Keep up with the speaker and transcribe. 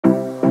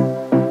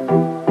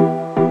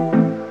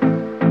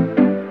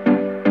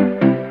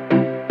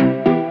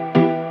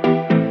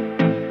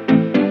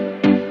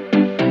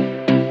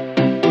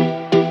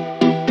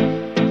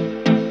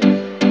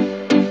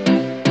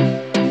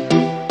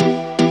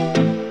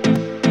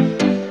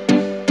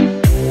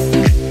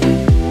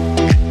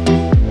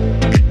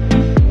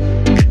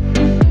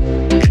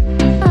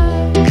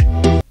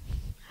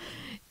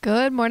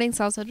morning,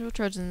 South Central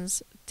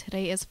Trojans.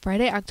 Today is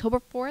Friday, October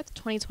 4th,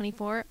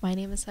 2024. My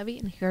name is Sevi,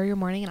 and here are your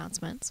morning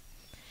announcements.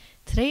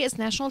 Today is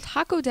National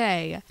Taco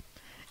Day,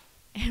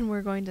 and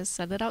we're going to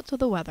set it out to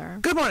the weather.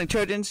 Good morning,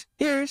 Trojans.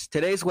 Here's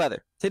today's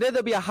weather. Today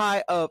there'll be a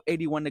high of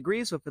 81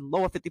 degrees with a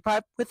low of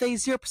 55 with a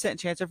 0%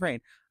 chance of rain.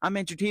 I'm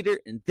Andrew Teeter,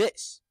 and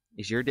this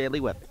is your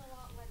daily weather.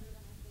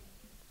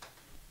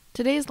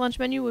 Today's lunch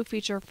menu will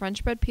feature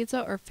French bread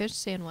pizza or fish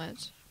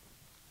sandwich.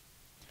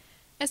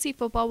 SC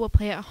football will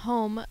play at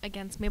home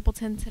against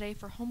Mapleton today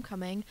for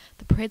homecoming.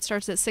 The parade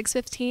starts at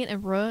 6:15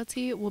 and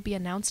royalty will be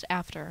announced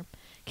after.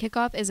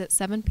 Kickoff is at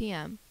 7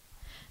 p.m.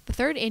 The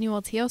third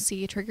annual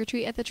TLC Trick or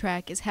Treat at the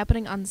Track is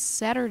happening on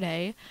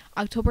Saturday,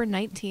 October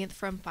 19th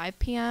from 5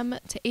 p.m.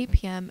 to 8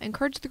 p.m.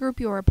 Encourage the group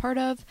you are a part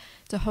of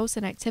to host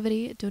an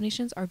activity.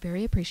 Donations are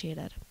very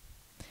appreciated.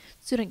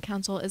 Student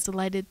Council is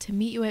delighted to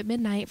meet you at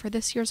midnight for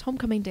this year's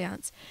homecoming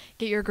dance.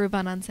 Get your groove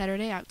on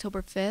Saturday,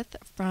 October 5th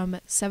from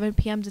 7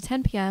 p.m. to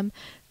 10 p.m.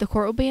 The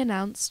court will be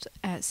announced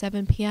at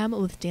 7 p.m.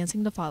 with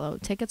dancing to follow.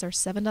 Tickets are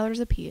 $7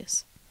 a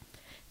piece.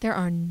 There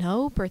are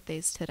no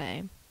birthdays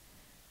today.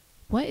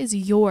 What is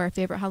your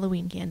favorite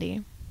Halloween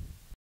candy?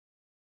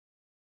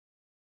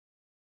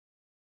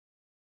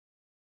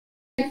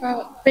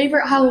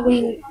 Favorite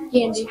Halloween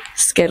candy?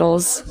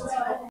 Skittles.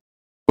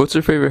 What's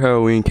your favorite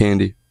Halloween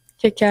candy?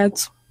 Kit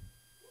Kats.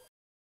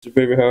 What's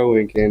your favorite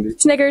Halloween candy?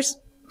 Snickers.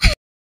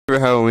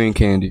 Favorite Halloween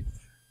candy?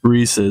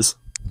 Reese's.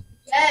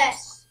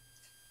 Yes.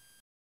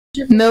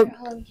 Milk.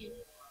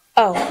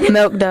 Oh,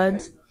 Milk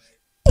Duds.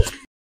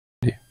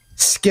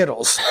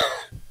 Skittles.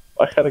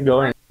 I gotta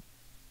go in.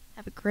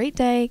 Have a great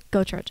day.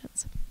 Go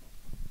Trojans.